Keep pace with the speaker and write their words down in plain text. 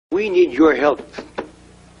we need your help.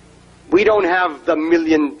 We don't have the $1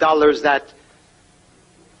 million that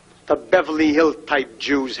the Beverly Hill type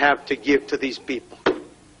Jews have to give to these people.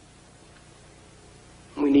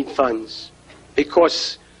 We need funds.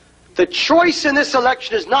 Because the choice in this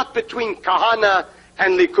election is not between Kahane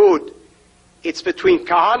and Likud. It's between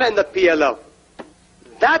Kahane and the PLO.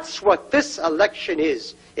 That's what this election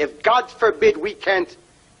is. If, God forbid, we can't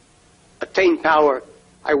attain power,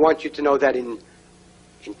 I want you to know that in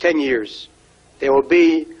 10 years, there will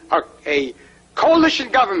be a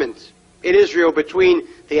coalition government in Israel between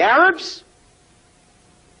the Arabs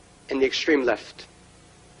and the extreme left.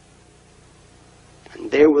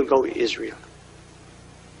 And there will go Israel.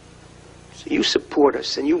 So you support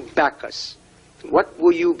us and you back us. What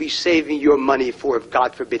will you be saving your money for if,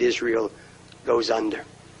 God forbid, Israel goes under?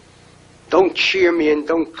 Don't cheer me and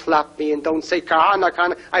don't clap me and don't say, Kahane,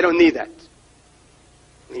 Kahane. I don't need that.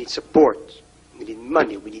 We need support. We need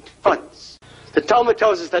money. We need funds. The Talmud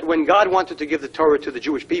tells us that when God wanted to give the Torah to the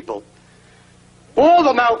Jewish people, all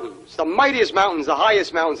the mountains, the mightiest mountains, the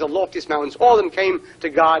highest mountains, the loftiest mountains, all of them came to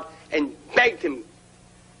God and begged him,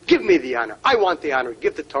 give me the honor. I want the honor.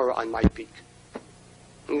 Give the Torah on my peak.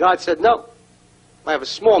 And God said, no. I have a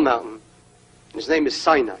small mountain. His name is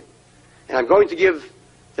Sinai. And I'm going to give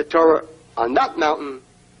the Torah on that mountain,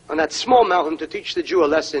 on that small mountain, to teach the Jew a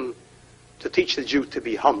lesson, to teach the Jew to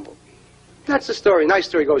be humble. That's the story. Nice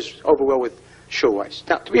story, goes over well with shul-wise.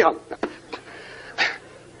 Now, to be humble.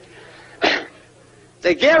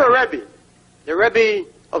 The Gera Rebbe, the Rebbe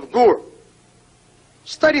of Gur,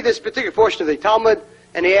 studied this particular portion of the Talmud,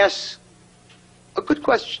 and he asks a good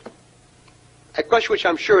question. A question which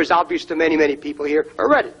I'm sure is obvious to many, many people here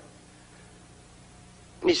already.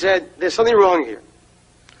 And he said, there's something wrong here.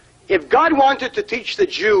 If God wanted to teach the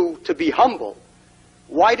Jew to be humble,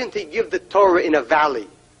 why didn't he give the Torah in a valley?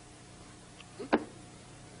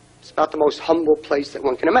 It's about the most humble place that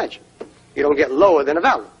one can imagine. You don't get lower than a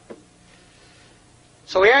valley.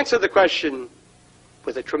 So he answered the question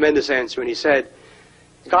with a tremendous answer, and he said,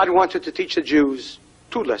 God wanted to teach the Jews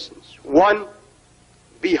 2 lessons. 1,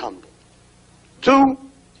 be humble. 2,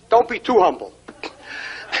 don't be too humble.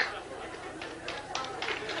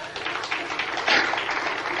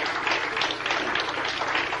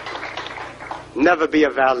 Never be a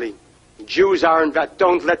valley. Jews aren't that.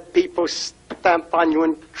 Don't let people stamp on you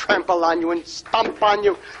and trample on you and stomp on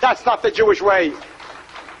you. That's not the Jewish way.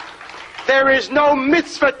 There is no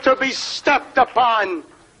mitzvah to be stepped upon.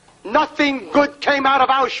 Nothing good came out of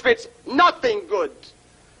Auschwitz. Nothing good.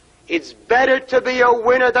 It's better to be a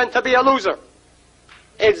winner than to be a loser.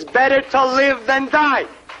 It's better to live than die.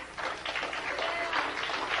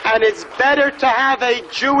 And it's better to have a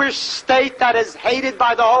Jewish state that is hated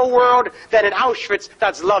by the whole world than an Auschwitz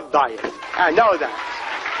that's loved by it. I know that.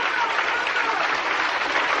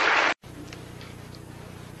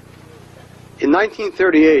 In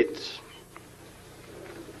 1938,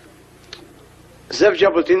 Zev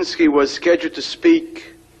Jabotinsky was scheduled to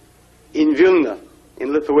speak in Vilna,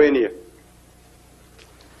 in Lithuania.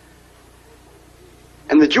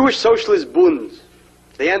 And the Jewish Socialist Bund,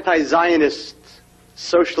 the anti-Zionist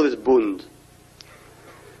Socialist Bund,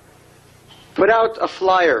 put out a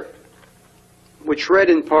flyer which read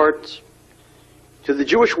in part, to the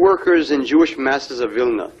Jewish workers and Jewish masses of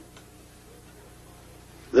Vilna,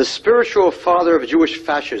 the spiritual father of Jewish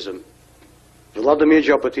fascism, Vladimir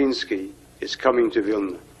Jabotinsky, is coming to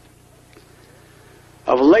Vilna.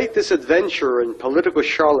 Of late, this adventurer and political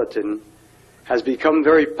charlatan has become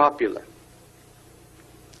very popular.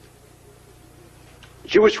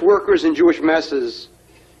 Jewish workers and Jewish masses,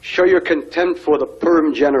 show your contempt for the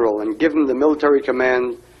Purim general and give him the military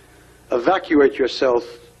command, evacuate yourself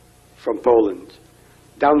from Poland.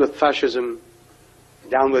 Down with fascism,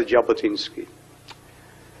 down with Jabotinsky.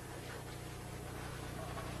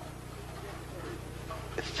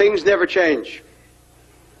 Things never change.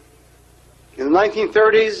 In the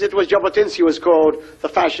 1930s, it was Jabotinsky who was called the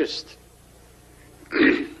fascist.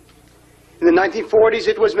 In the 1940s,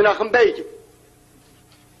 it was Menachem Begin,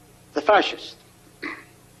 the fascist.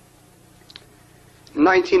 In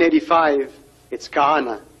 1985, it's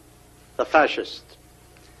Kahane, the fascist.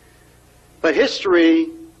 But history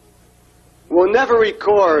will never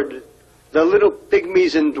record the little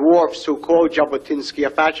pygmies and dwarfs who called Jabotinsky a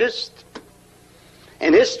fascist.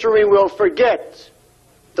 And history will forget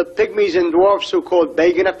the pygmies and dwarfs who called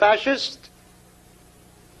Begin a fascist.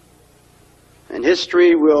 And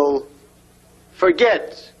history will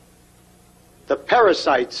forget the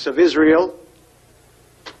parasites of Israel,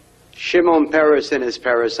 Shimon Peres and his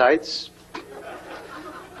parasites,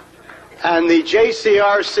 and the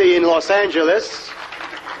JCRC in Los Angeles,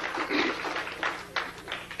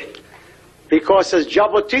 Because as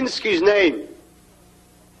Jabotinsky's name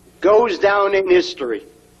goes down in history,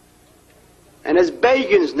 and as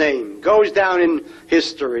Begin's name goes down in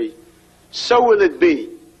history, so will it be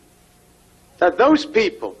that those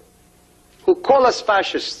people who call us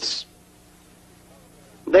fascists,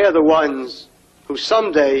 they are the ones who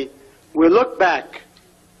someday will look back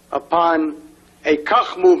upon a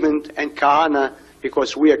Kach movement and Kahane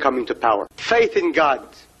because we are coming to power. Faith in God,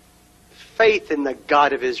 faith in the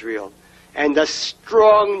God of Israel, and a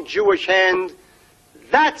strong Jewish hand,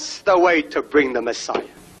 that's the way to bring the Messiah.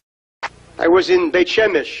 I was in Beit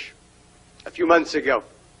Shemesh a few months ago,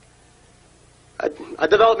 a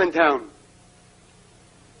development town.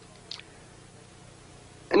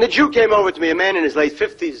 And the Jew came over to me, a man in his late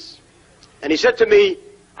 50s, and he said to me,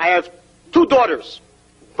 I have 2 daughters,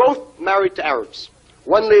 both married to Arabs.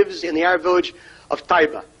 One lives in the Arab village of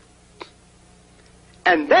Taiba.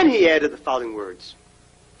 And then he added the following words.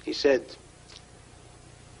 He said,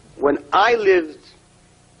 when I lived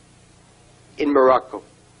in Morocco,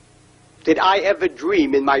 did I ever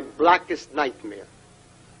dream in my blackest nightmare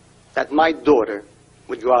that my daughter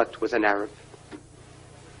would go out with an Arab?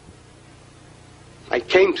 I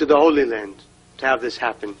came to the Holy Land to have this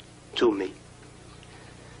happen to me.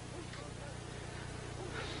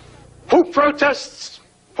 Who protests?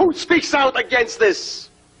 Who speaks out against this?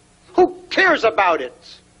 Who cares about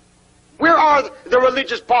it? Where are the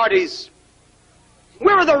religious parties?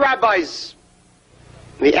 Where are the rabbis?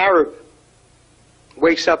 The Arab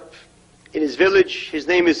wakes up in his village. His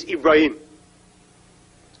name is Ibrahim.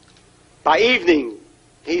 By evening,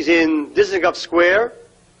 he's in Dizengoff Square.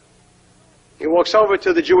 He walks over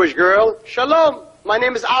to the Jewish girl. Shalom, my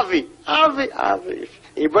name is Avi. Avi.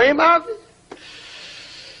 Ibrahim Avi.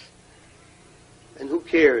 And who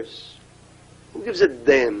cares? Who gives a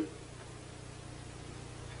damn?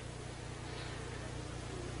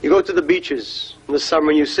 You go to the beaches in the summer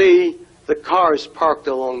and you see the cars parked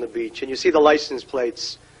along the beach, and you see the license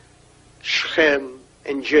plates. Shechem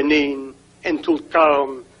and Jenin and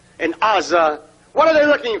Tulkarm and Aza. What are they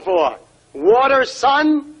looking for? Water,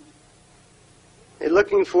 sun? They're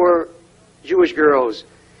looking for Jewish girls.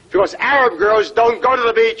 Because Arab girls don't go to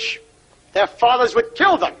the beach. Their fathers would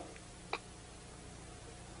kill them.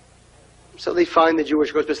 So they find the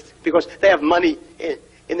Jewish girls because they have money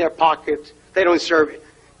in their pocket. They don't serve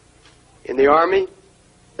in the army.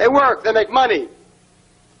 They work, they make money.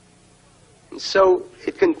 And so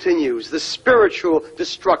it continues, the spiritual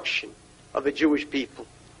destruction of the Jewish people.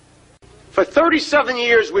 For 37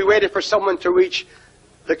 years we waited for someone to reach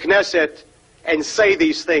the Knesset and say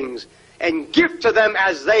these things and give to them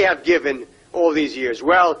as they have given all these years.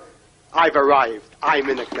 Well, I've arrived. I'm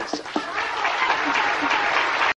in the Knesset.